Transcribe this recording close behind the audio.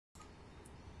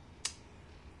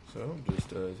So, just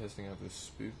testing out this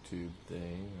spook tube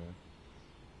thing,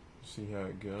 see how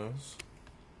it goes.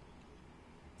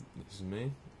 This is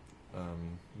me,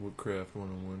 Woodcraft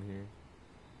 101 here.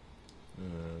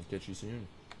 Catch you soon.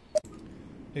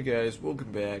 Hey guys,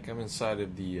 welcome back. I'm inside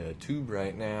of the tube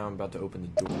right now. I'm about to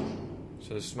open the door.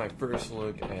 So this is my first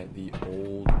look at the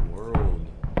old world.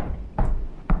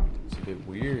 It's a bit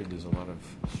weird. There's a lot of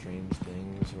strange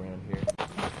things around here.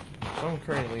 So I'm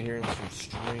currently hearing some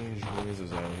strange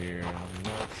noises out here. I'm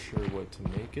not sure what to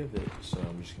make of it, so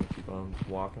I'm just going to keep on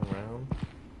walking around.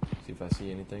 See if I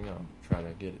see anything, I'll try to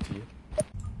get it to you.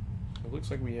 It looks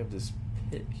like we have this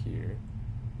pit here.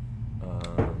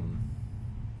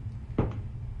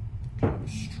 Kind of a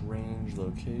strange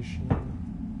location.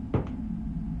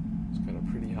 It's got a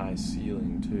pretty high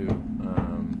ceiling too.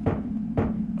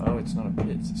 Oh, it's not a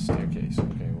pit, it's a staircase.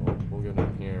 Okay, well, we'll go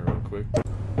down here real quick. So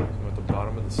I'm at the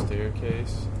bottom of the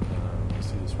staircase. I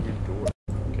see this weird door.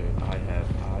 Okay, I have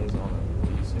eyes on a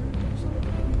laser.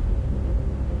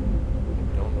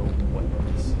 I don't know what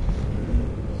this is.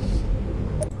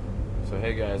 So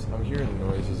hey guys, I'm hearing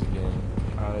noises again.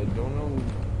 I don't know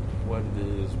what it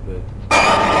is, but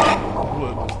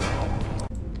what was that?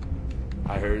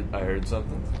 I heard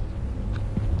something.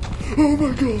 Oh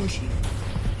my gosh!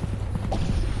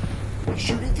 He's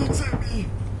shooting things at me!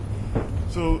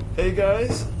 So, hey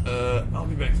guys, I'll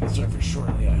be back to the server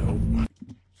shortly, I hope.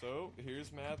 So,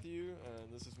 here's Matthew,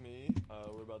 and this is me.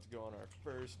 We're about to go on our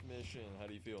first mission. How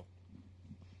do you feel?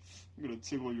 I'm gonna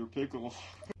tickle your pickle.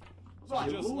 So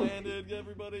we just landed,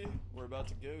 everybody. We're about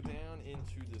to go down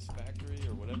into this factory,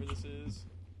 or whatever this is.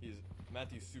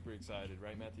 Matthew's super excited,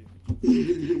 right, Matthew?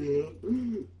 Yeah.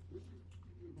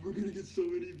 We're gonna get so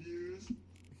many views.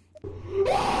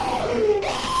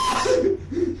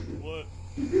 What?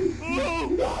 Oh!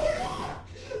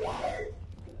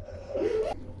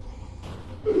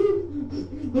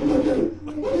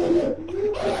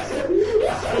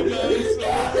 Hey guys, so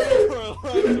we're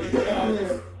waiting for our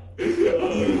lives right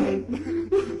now.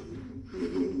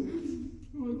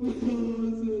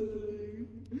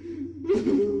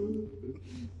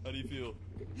 How do you feel?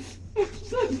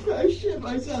 I shit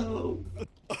myself.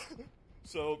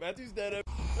 So Matthew's dead.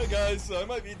 Hey guys, so I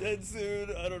might be dead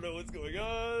soon. I don't know what's going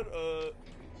on.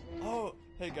 Oh,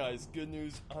 hey guys, good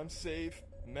news. I'm safe.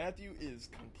 Matthew is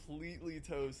completely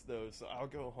toast though, so I'll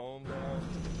go home now.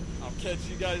 I'll catch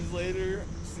you guys later.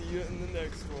 See you in the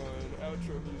next one.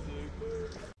 Outro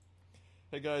music.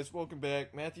 Hey guys, welcome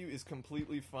back. Matthew is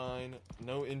completely fine.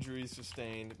 No injuries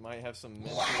sustained. Might have some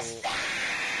mental...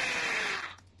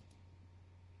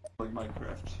 Like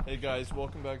Minecraft. Hey guys,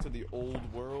 welcome back to the old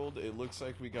world. It looks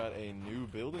like we got a new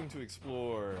building to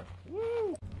explore.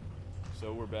 Woo!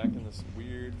 So we're back in this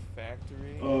weird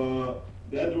factory.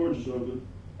 That door just opened.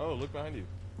 Oh, look behind you.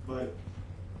 But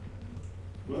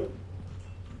what?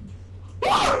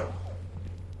 I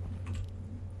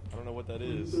don't know what that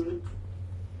is.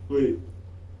 Wait.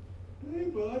 Hey,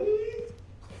 buddy.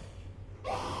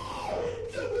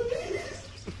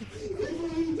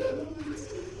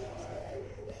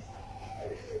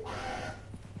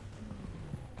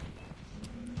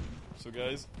 So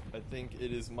guys, I think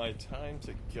it is my time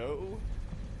to go.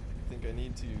 I think I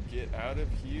need to get out of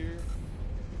here.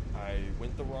 I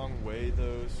went the wrong way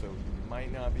though, so you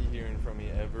might not be hearing from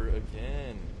me ever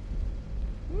again.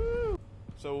 Woo!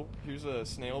 So here's a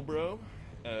snail bro.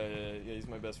 Yeah, he's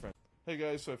my best friend. Hey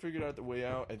guys, so I figured out the way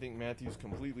out. I think Matthew's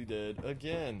completely dead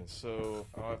again, so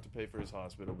I'll have to pay for his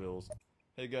hospital bills.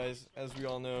 Hey guys, as we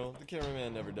all know, the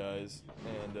cameraman never dies,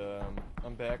 and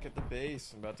I'm back at the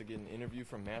base. I'm about to get an interview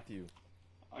from Matthew.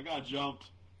 I got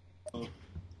jumped.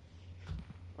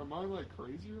 Am I like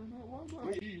crazy or not? Why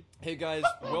am I? Hey guys,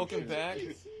 welcome back.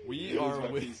 We are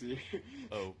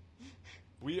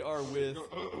with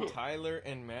Tyler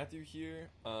and Matthew here.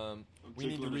 We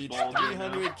need to reach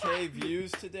 300k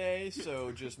views today,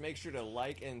 so just make sure to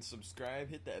like and subscribe.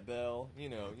 Hit that bell. You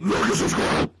know.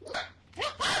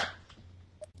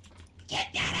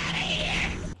 Get that out of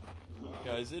here!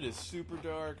 Guys, it is super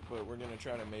dark, but we're gonna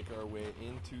try to make our way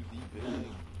into the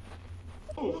building.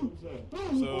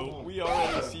 So, we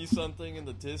already see something in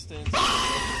the distance.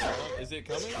 Is it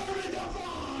coming?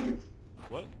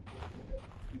 What?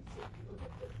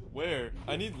 Where?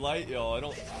 I need light, y'all. I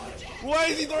don't... Why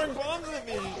is he throwing bombs at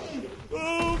me?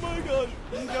 Oh my gosh.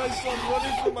 You guys, so I'm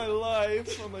running for my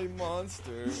life from a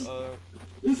monster.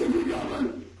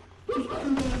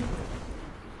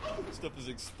 Stuff is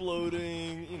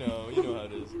exploding. You know how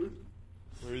it is.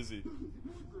 Where is he?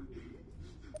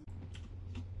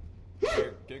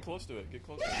 Here, get close to it. Get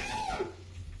close to it.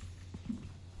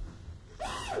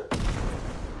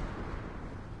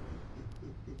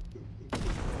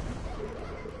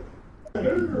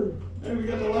 Hey, we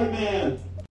got the light man.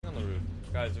 On the roof.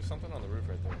 Guys, there's something on the roof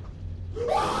right there. You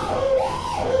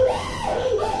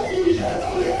can't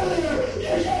tell me earlier!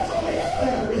 You can't tell me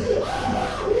earlier!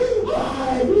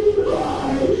 Why?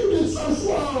 Why? It's so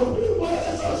slow! Why is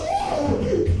it so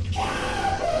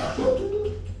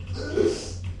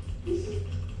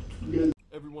slow?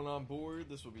 Everyone on board,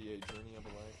 this will be a journey of a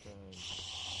lifetime.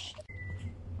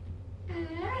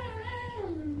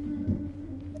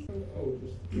 Oh,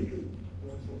 just...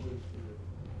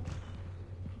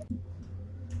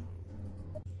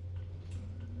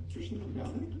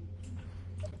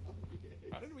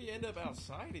 How did we end up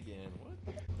outside again? What?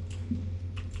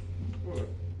 What?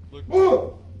 Look.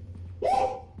 Whoa!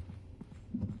 Whoa!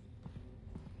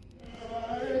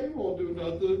 He won't do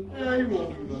nothing. Yeah, he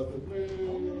won't do nothing,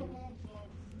 man.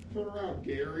 Turn around,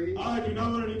 Gary. I do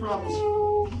not want any problems.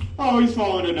 Oh, he's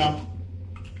falling in now.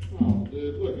 Oh,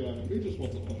 dude, look at him. He just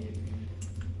wants a hug.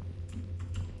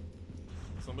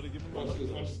 Somebody give him a Watch hug. this,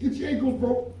 watch this. Get your ankles,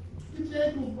 bro. Get your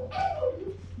ankles, bro.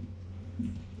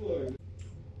 Look.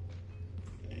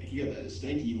 He got that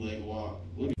stanky leg walk.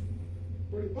 Look.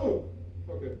 Oh,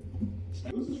 okay.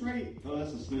 Who's this right? Oh,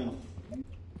 that's a snail.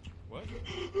 What?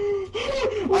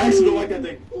 I used to don't like that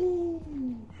thing.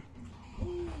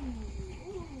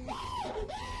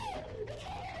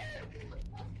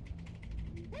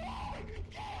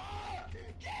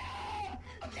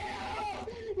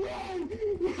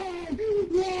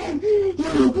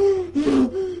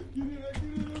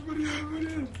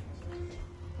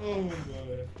 Oh my.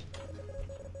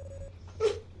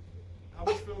 How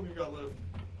much film you got left?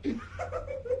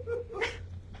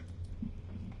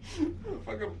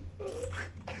 Fucking,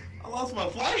 I lost my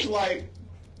flashlight.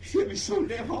 Hit me so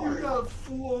damn hard. You got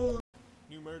flown.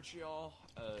 New merch, y'all.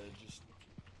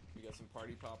 We got some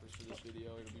party poppers for this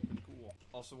video. It'll be pretty cool.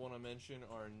 Also want to mention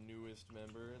our newest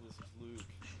member. This is Luke.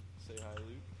 Say hi,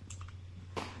 Luke.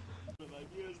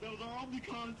 Ideas. That was our only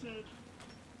content.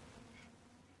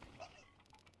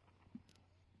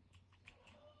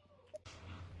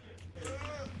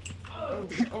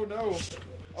 Oh no.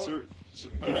 Oh. Sir.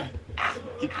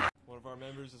 One of our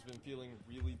members has been feeling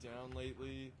really down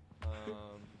lately.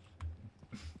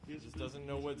 He just doesn't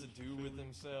know what to do with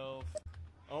himself.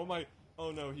 Oh my!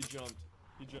 Oh no, he jumped.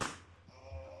 He jumped.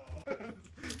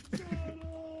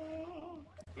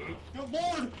 Good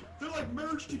lord! They're like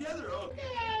merged together. Oh.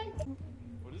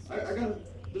 What is this? I got.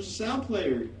 There's a sound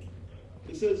player.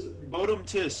 It says "Bodum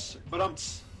Tis," but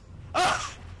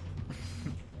ah!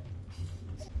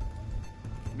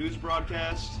 News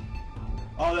broadcast.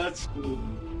 Oh, that's cool.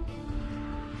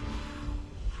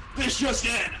 This just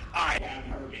in. I have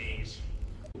herpes.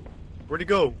 Where'd he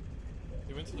go?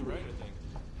 He went to the right, I think.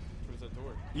 Towards that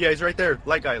door. Yeah, he's right there.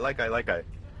 Light guy. My God.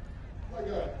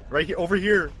 Right here, over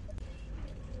here.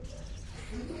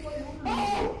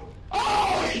 Oh!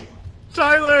 Oh!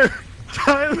 Tyler!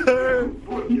 Tyler!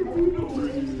 Turn off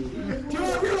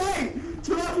your light!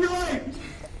 Turn off your light!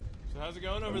 So how's it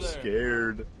going over I'm there?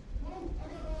 scared.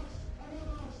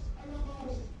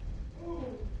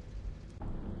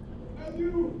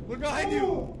 Look behind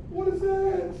you! What is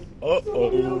that?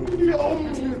 Uh-oh. We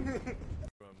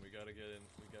gotta get in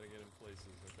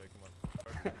places. Okay, come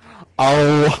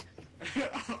on.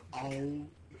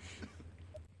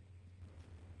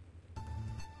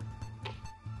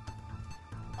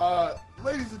 Oh.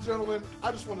 Ladies and gentlemen,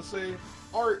 I just want to say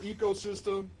our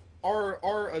ecosystem,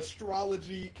 our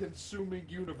astrology consuming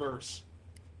universe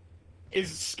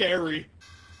is scary.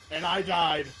 And I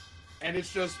died. And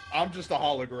it's just, I'm just a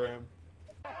hologram.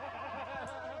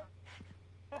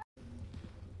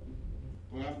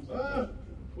 What happens?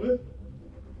 What?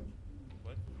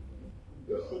 What?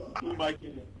 Boom mic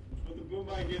in it. Put the boom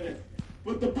mic in it.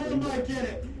 Put the boom mic in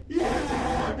it.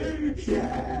 Yeah!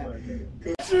 Yeah!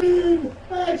 Action!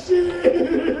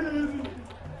 Action!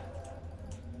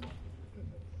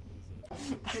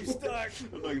 I'm stuck!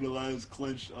 I'm not gonna lie, it's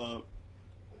clenched up.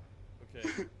 Okay, I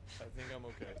think I'm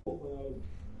okay.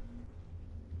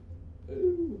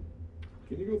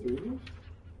 Can you go through here?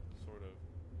 Sort of.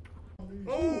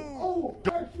 Oh!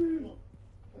 Action!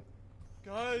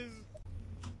 Guys!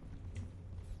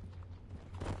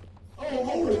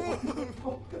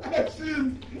 Oh!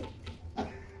 Action!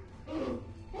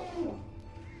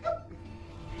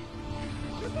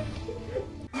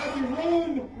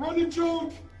 Run! Run and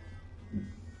jump!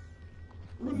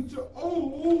 Run and jump!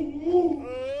 Oh!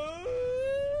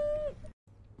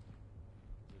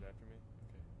 Is it after me?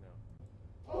 Okay, no.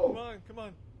 Oh! Come on, come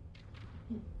on.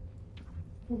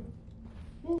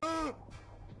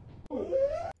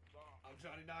 I'm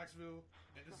Johnny Knoxville,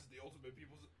 and this is the ultimate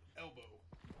people's elbow.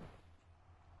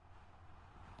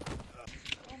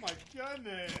 Oh my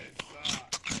goodness!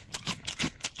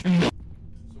 So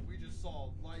we just saw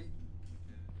light,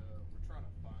 and we're trying to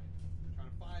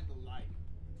find the light.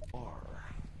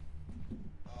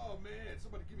 Oh man!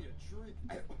 Somebody give me a drink.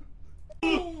 Oh,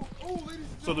 ladies and gentlemen.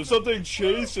 So there's something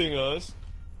chasing us.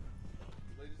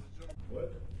 Ladies and gentlemen.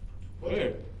 What? Where? He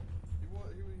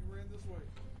ran this way.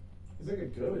 He's like a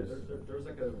ghost. There's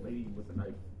like a lady with a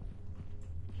knife.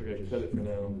 Okay, cut it for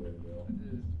now. I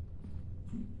did.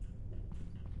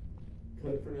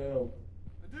 Cut it for now.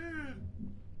 I did.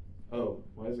 Oh,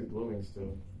 why is it glowing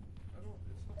still? I don't.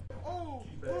 It's not. Oh,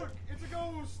 look! It's a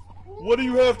ghost. What do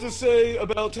you have to say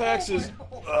about taxes?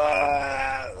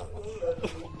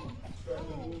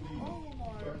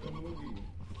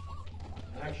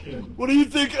 Action. What do you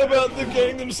think about the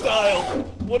Gangnam Style?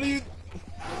 What do you...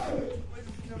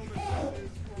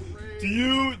 Do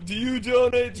you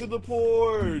donate to the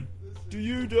poor? Do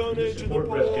you donate to the Support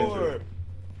breast poor? cancer.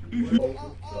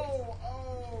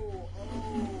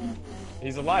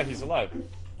 He's alive, he's alive. Oh,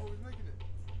 he's making it.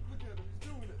 Look at him, he's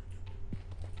doing it.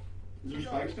 Is there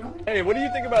spikes down there? Hey, what do you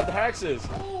think about taxes?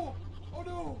 Oh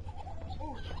no!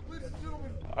 Oh, ladies and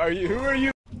gentlemen.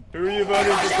 Who are you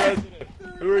voting for president?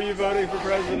 Who are you voting for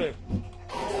president?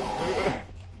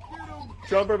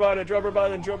 Trump or Biden, Trump or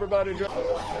Biden, Trump or Biden, Trump.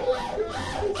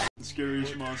 The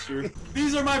scariest monster.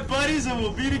 These are my buddies and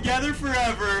we'll be together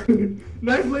forever.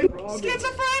 Nice lady.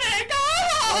 Schizophrenic!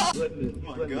 Oh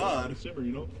my god. Simmer,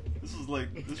 you know? This is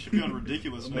like, this should be on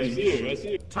ridiculous. I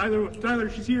see you. Tyler,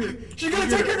 she's here. She's gonna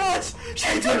take your nuts!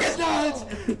 She took his nuts!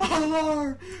 Oh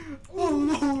lord! Oh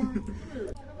lord!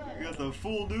 You got the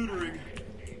full neutering.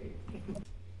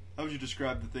 How would you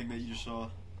describe the thing that you just saw?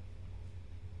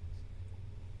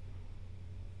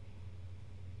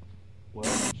 What?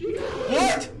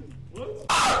 What?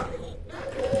 Ah!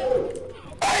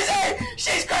 Crazy!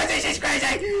 She's crazy! She's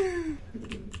crazy!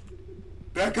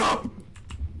 Back up!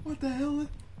 What the hell?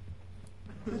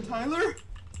 Tyler?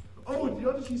 Oh, did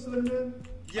y'all just see Slenderman?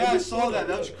 Yeah, I saw that.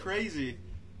 That was crazy.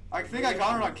 I think I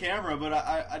caught it on camera, but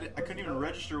I couldn't even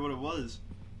register what it was.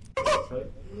 Oh, I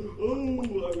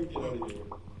would get out of here.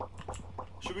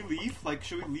 Should we leave? Like,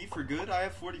 should we leave for good? I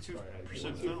have 42%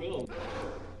 film.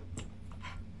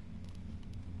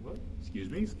 What? Excuse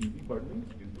me, pardon me,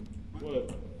 excuse me.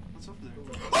 What? What's up there?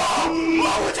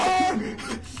 Oh, it's on!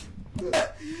 It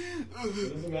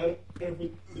doesn't matter if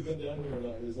we've been down here or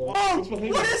not. As long Oh, as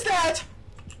behind what us. is that?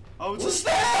 Oh, it's a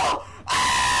snail!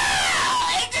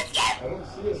 Ah! It's a I don't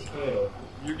see a snail.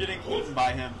 You're getting eaten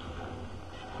by him.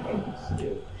 I don't see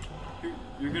it.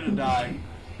 You're gonna die.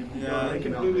 Yeah. I'm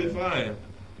completely fine.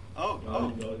 Oh.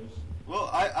 Well,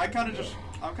 I'm kind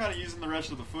of using the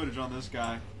rest of the footage on this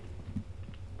guy.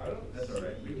 That's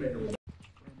alright. We made her. My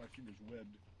fingers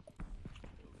webbed.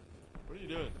 What are you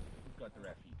doing? Who's got the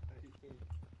rat feet?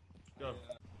 Go.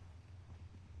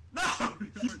 No!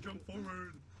 Jump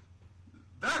forward.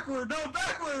 Backward! No,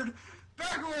 backward!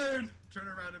 Backward! Turn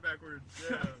around and backwards.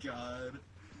 God.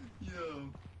 Yo.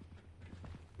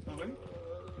 Oh, wait.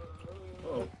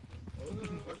 Oh.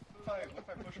 What if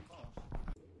I push him off?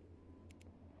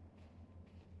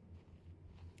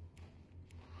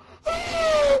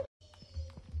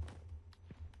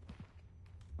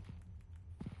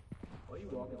 Why are you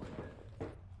walking like that?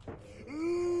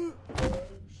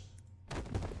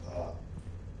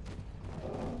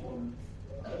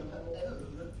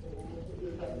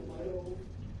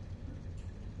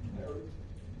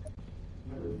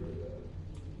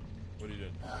 What are you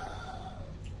doing?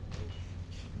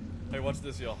 Hey, watch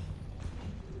this, y'all.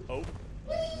 Oh.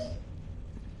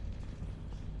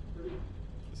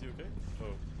 Is he okay? Oh,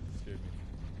 scared me.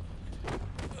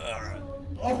 Alright.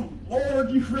 Oh,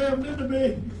 Lord, you rammed into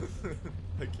me!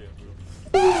 I can't move.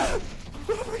 Oh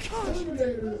my gosh!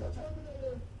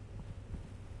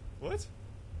 What?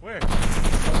 Where?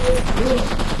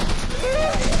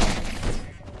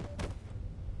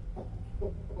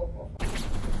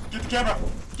 Get the camera!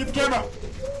 Get the camera!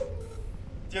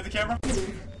 Do you have the camera?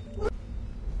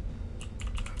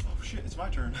 Oh shit, it's my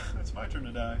turn. It's my turn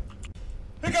to die.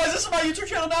 Hey guys, this is my YouTube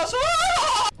channel now, so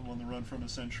I'm on the run from a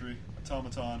century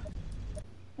automaton.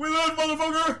 We live,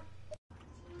 motherfucker!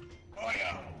 Oh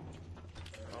yeah.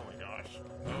 Oh my gosh.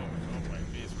 Oh, my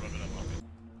feet's rubbing up on me.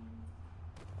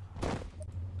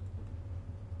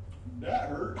 That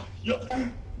hurt. Yup.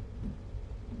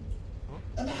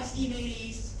 The nasty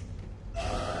ladies.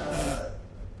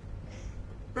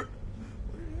 Where are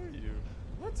you?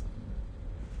 What?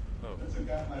 Oh, That's a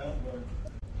guy in my elbow.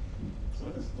 So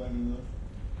that's explaining though.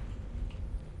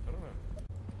 I don't know.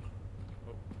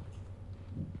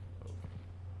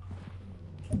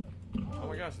 Oh. Oh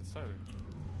my gosh, it's Tyler.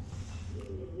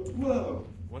 Whoa.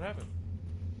 What happened?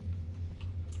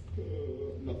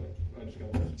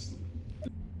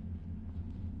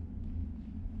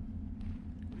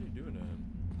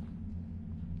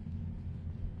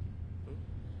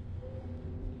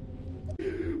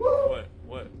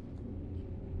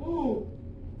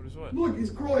 What? Look,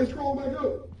 he's crawling back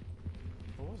up.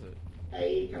 What was it?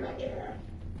 Hey, come back here.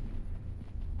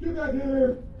 Get back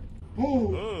here.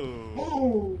 Oh. Oh.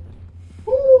 Oh.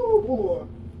 Oh, boy.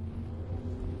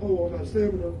 Oh, I'm out of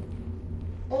stamina.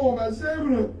 Oh, I'm out of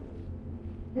stamina.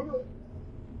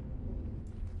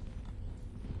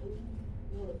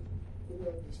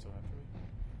 He's still after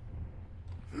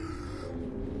me?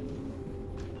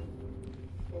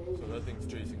 So that thing's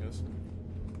chasing us.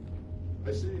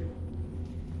 I see.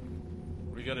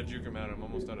 We gotta juke him out. I'm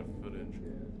almost out of footage.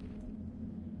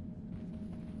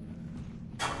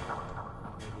 What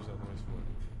was that noise for?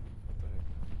 What the heck?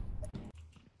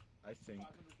 I think.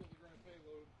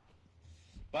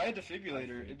 If I had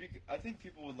defibrillator, I think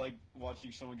people would like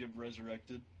watching someone get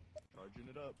resurrected. Charging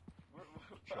it up. What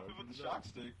with the shock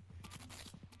stick?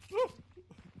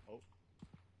 Oh.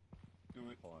 Do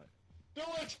it. Hold on. Do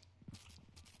it!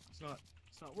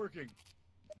 It's not working.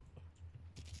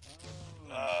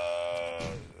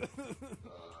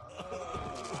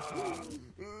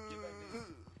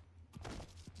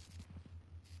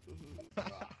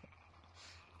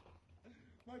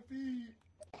 My feet.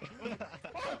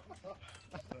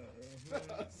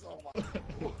 So much.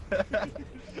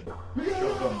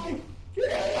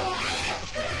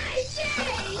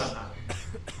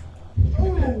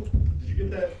 Oh! Did you get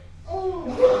that? Oh!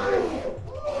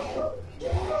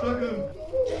 Chuck him!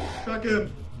 Chuck him!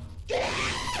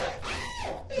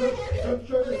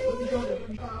 Chuck him! Let me chuck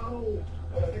him! Ow!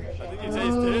 I think I think he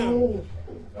tased him.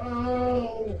 Ow!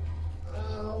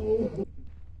 Ow!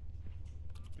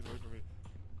 Get away from me.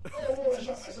 Oh, I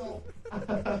shot myself!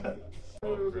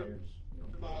 Oh, crap.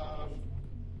 Come on.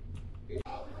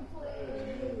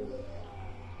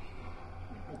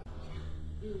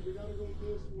 Dude, we gotta go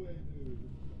this way, dude.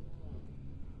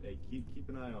 Hey, keep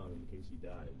an eye on him in case he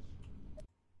dies.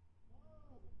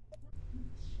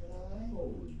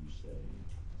 Child, you say?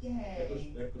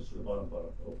 Yay! That goes to the bottom.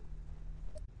 Oh.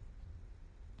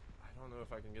 I don't know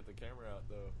if I can get the camera out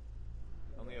though.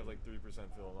 I only have like 3%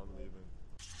 film. I'm leaving.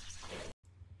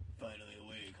 Finally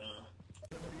awake, huh?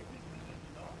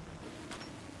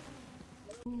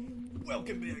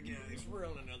 Welcome back, guys. We're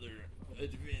on another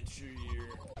adventure here.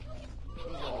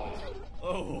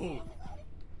 Oh.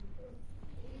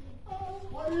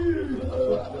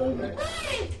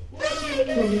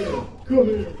 Come here! Come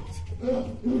here!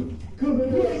 Come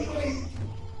here!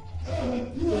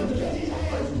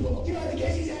 Get out of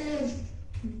Casey's hands!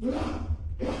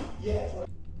 Yes.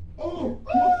 Oh!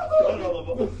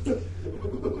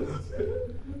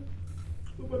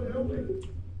 Somebody help me!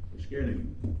 You're scared of me.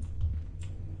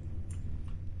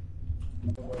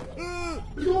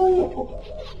 No!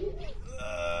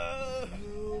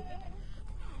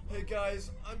 Hey guys,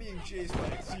 I'm being chased by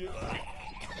a seal.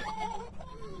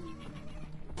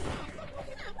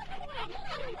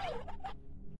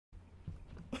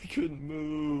 I couldn't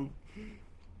move.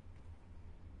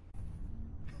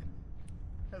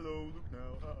 Hello, look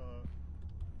now.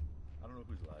 I don't know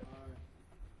who's live.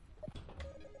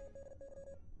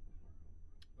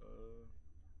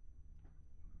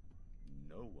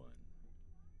 No one.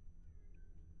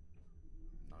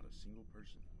 Not a single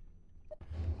person.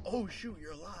 Oh shoot,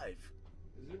 you're alive!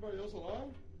 Is anybody else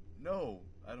alive? No,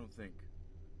 I don't think.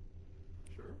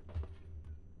 Sure.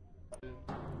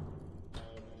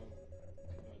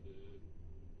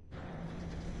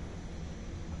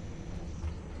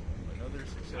 Another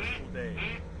successful day.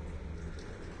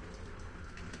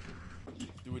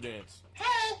 Do a dance.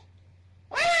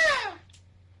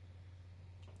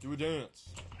 Do a dance.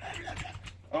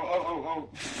 Oh.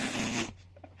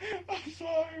 I'm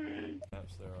sorry.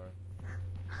 Perhaps there are.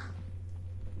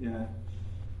 Yeah.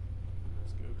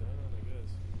 Let's go down, I guess.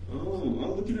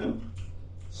 Oh, look at him.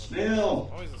 Snail!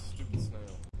 Always a stupid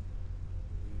snail.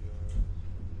 We are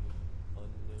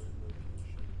unknown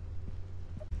location.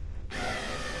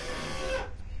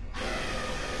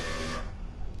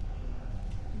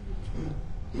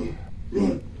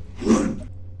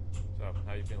 So,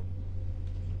 how you feeling?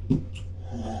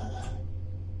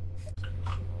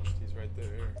 He's right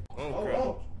there. Oh, crap.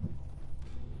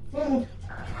 Oh!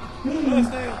 Oh,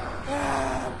 snail!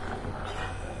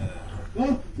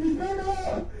 Oh, he's beating me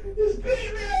up! He's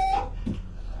beating me up!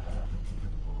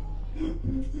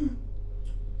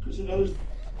 There's another...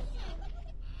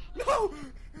 No!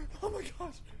 Oh my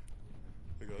gosh!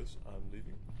 Hey guys, I'm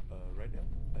leaving right now.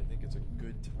 I think it's a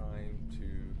good time to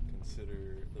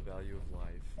consider the value of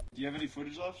life. Do you have any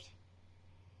footage left?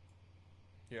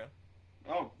 Yeah?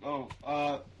 God.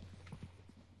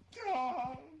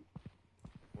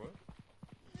 What?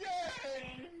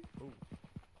 Yay! Oh.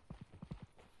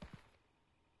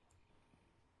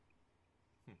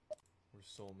 We're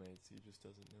soulmates, he just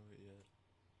doesn't know it yet.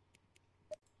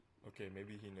 Okay,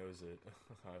 maybe he knows it.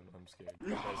 I'm scared.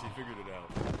 Guys, he figured it out.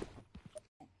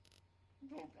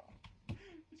 Oh god.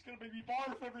 He's gonna make me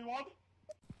barf, everyone!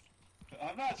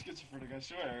 I'm not schizophrenic, I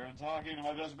swear. I'm talking to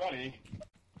my best buddy.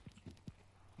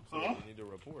 So Huh? you need to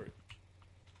report.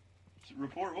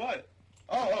 Report what?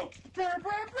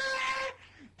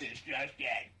 This just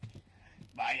in.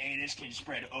 My anus can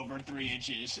spread over 3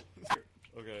 inches.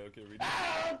 Okay, read it.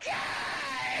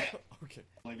 Okay! Okay.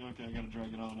 Like, okay, I gotta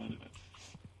drag it on, edit it.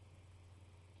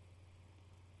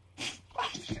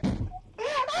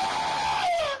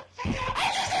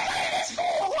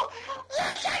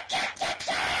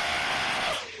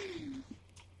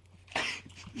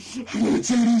 I'm gonna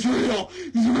say he's real!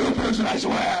 He's a real person, I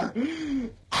swear!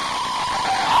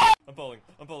 I'm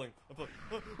falling.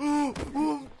 We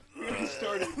gotta get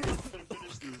started. We gotta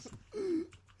finish this.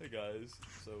 Hey guys,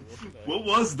 so welcome back. What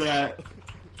was that?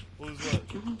 What was that?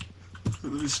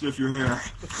 Let me sniff your hair.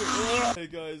 Hey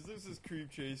guys, this is Creep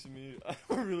chasing me. I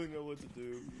don't really know what to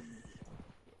do.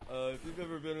 If you've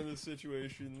ever been in this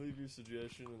situation, leave your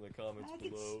suggestion in the comments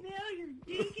below. Smell your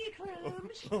dinky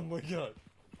crumbs. Oh my god.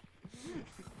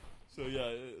 So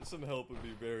yeah, some help would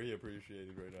be very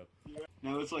appreciated right now.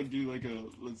 Now let's like do like a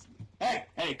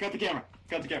Hey, cut the camera.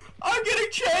 I'm getting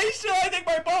chased and I think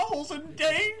my butthole's in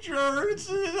danger.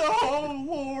 Oh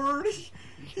Lord.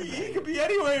 He could be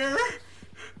anywhere.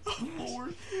 Oh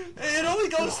Lord. It only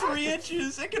goes 3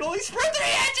 inches. It can only spread 3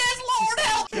 inches. Lord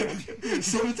help.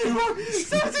 17 more.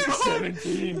 17 more.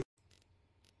 17.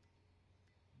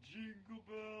 Jingle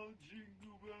bell,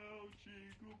 jingle rock.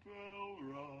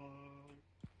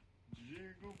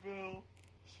 Jingle bell,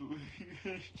 sweet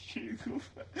jingle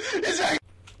bell. Is that?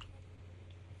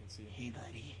 Hey,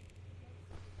 buddy.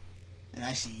 And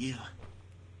I see you.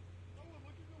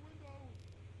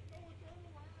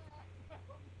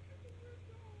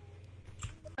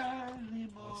 I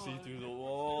see through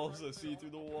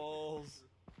the walls.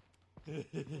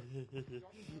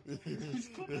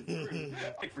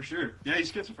 Like for sure. Yeah,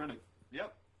 he's schizophrenic.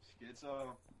 Yep.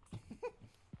 Schizo.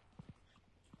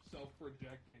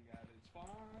 Self-projecting at its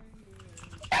finest.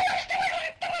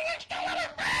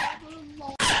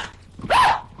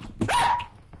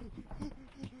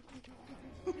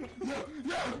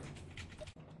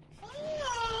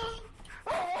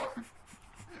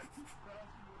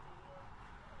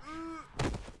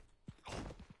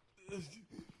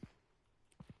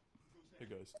 Hey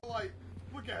guys. Like,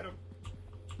 look at him.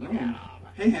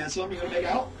 Hey, handsome, you gonna make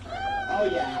out? Oh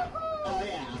yeah.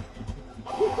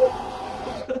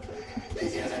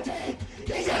 He's gonna take!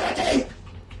 He's gonna take!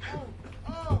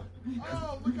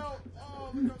 Look how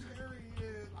scary he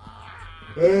is.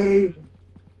 Hey!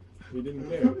 We didn't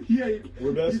care. Yeah,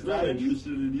 We're best he's not friends.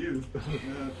 interested in you.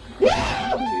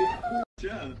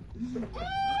 Chad.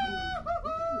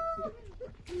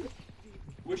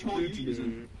 Which hole you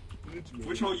using?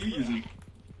 Which hole you using?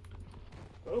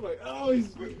 Oh my! Oh, he's.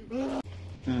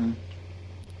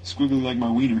 Squiggly like my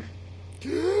wiener.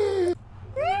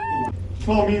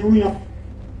 Follow me, wiener.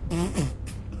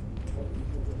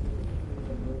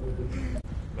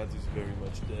 Matthew's very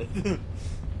much dead.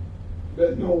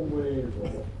 There's no way,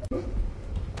 bro.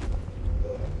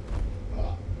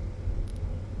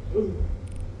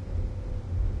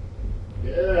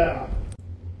 Yeah.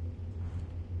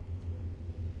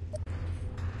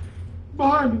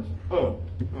 Behind us. Oh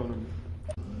no.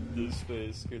 This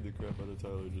face scared the crap out of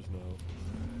Tyler just now.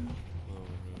 Oh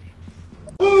my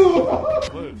gosh.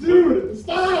 What? Dude,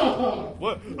 stop!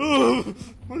 What? Oh,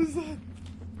 what is that?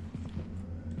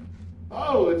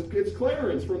 Oh, it's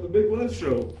Clarence from the Big Les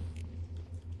Show.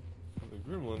 The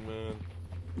gremlin, man.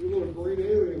 You little green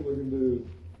alien looking dude.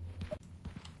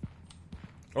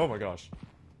 Oh my gosh.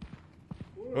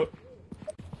 Oh.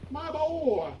 My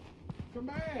boy! Come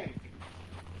back!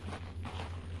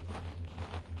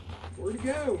 Where'd he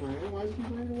go, man? Why'd he keep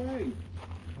running away?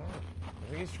 I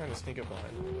think he's trying to sneak up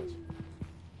behind us.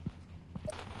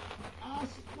 Ah,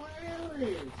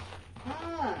 Clarence!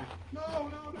 Hi! No,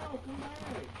 come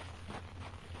back!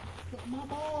 My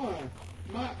boy!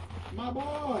 My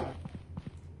boy!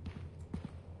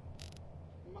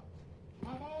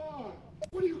 My boy!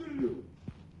 What are you gonna do?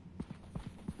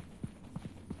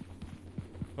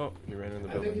 Oh, he ran in the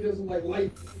I think he building. doesn't like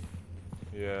light.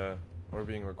 Yeah, or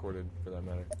being recorded for that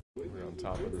matter. We're on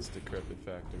top of this decrepit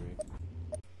factory.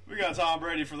 We got Tom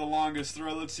Brady for the longest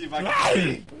throw. Let's see if I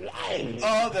can.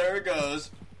 Oh, there it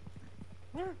goes.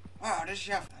 Wow, this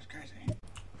chef. That's crazy.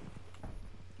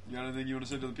 You got anything you want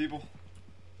to say to the people?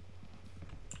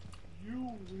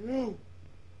 You will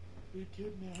be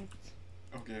kidnapped.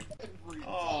 Okay.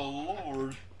 Oh,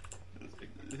 Lord.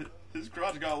 His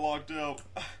crotch got locked out.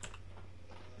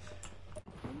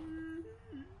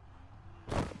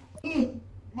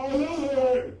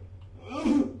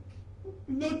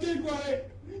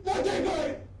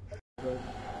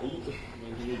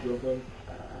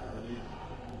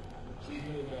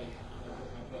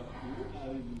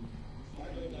 Oh my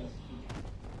god.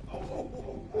 Oh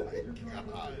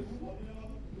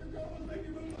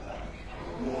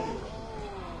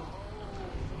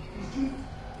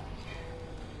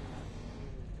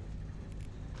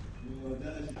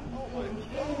my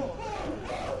god.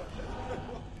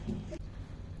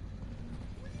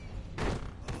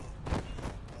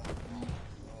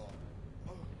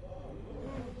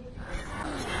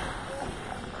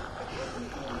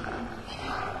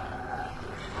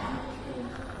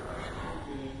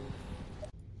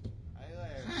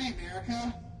 Hi, America.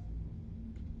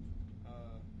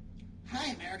 Hi,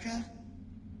 America.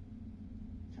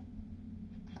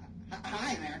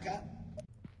 Hi, America.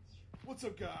 What's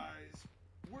up, guys?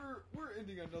 We're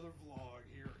ending another vlog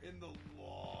here in the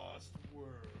Lost World.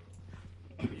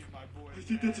 Me and my boy. I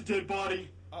think that's a dead body.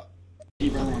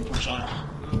 Steve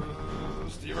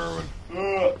Irwin.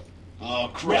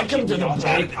 Oh, crap. Welcome to the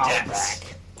Planet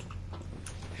Depths.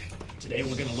 Today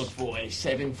we're gonna look for a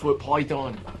 7-foot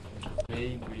python.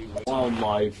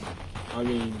 Wildlife, I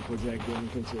mean, protecting,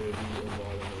 consider the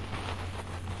environment.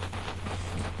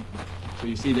 So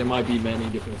you see there might be many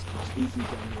different species on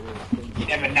the earth. You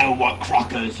never know what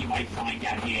crockers you might find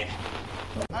out here.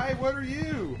 Hi, what are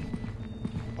you?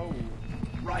 Oh.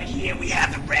 Right here we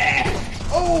have the rare.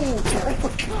 Oh!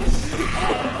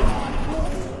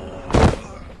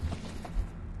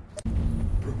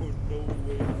 Bro, no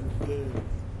way you're dead.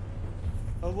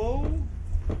 Hello?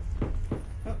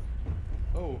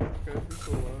 Oh, okay, he's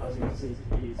still alive.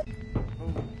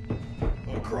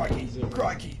 Oh, crikey,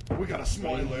 crikey, we got a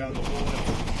smiler out of the water.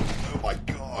 Oh my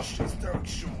gosh, he's throwing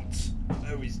shorts.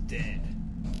 Oh, he's dead.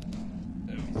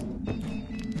 Oh,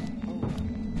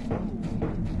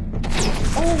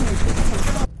 oh!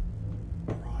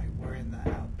 Right, we're in the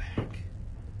outback.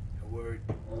 And we're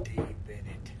deep in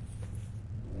it.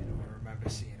 I don't remember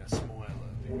seeing a smiler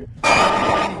up here.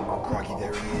 Crikey,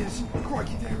 there he is!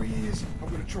 Crikey, there he is! I'm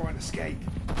gonna try and escape.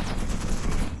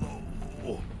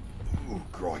 Oh, ooh,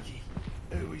 crikey.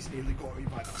 Oh, he's nearly got me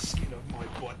by the skin of my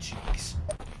butt cheeks.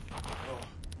 Oh,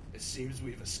 it seems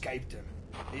we've escaped him.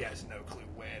 He has no clue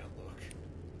where to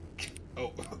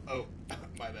look. Oh,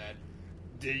 my bad.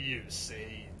 Do you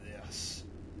see this?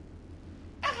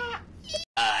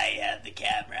 I have the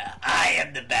camera. I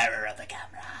am the bearer of the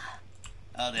camera.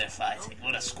 Oh, they're fighting.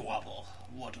 What a squabble.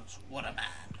 What a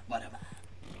man. What a man.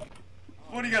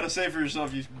 What do you gotta say for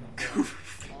yourself, you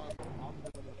goof?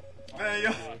 Hey,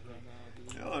 yo.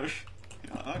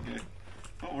 Okay.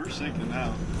 Well, we're sinking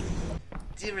now.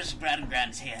 Dearest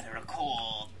grand's here to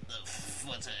record the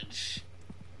footage.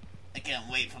 I can't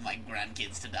wait for my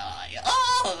grandkids to die.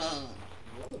 Oh!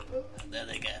 There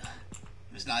they go.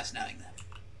 It was nice knowing them.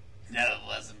 No, it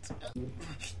wasn't.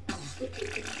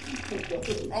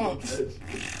 Oh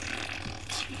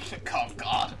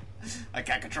God. I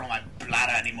can't control my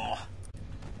bladder anymore.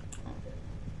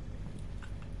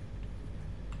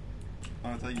 Oh,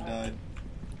 I thought you died.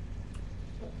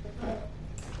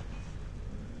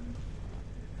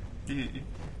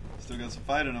 Still got some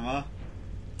fight in him, huh?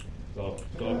 Stop.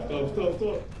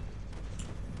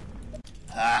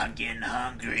 I'm getting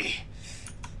hungry.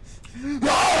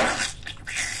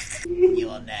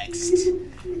 You're next.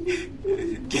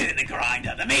 Get in the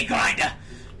grinder, the meat grinder.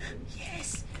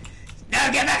 Yes.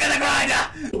 Now get back in the grinder.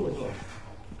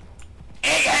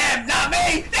 Eat him, not me.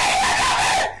 Eat him, not me.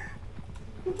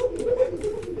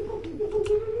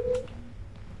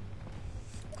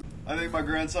 I think my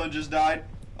grandson just died.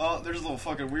 Oh, there's a little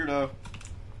fucking weirdo.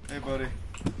 Hey, buddy.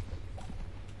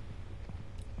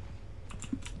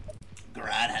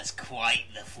 Gran has quite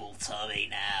the full tummy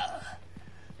now.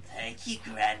 Thank you,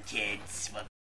 grandkids, for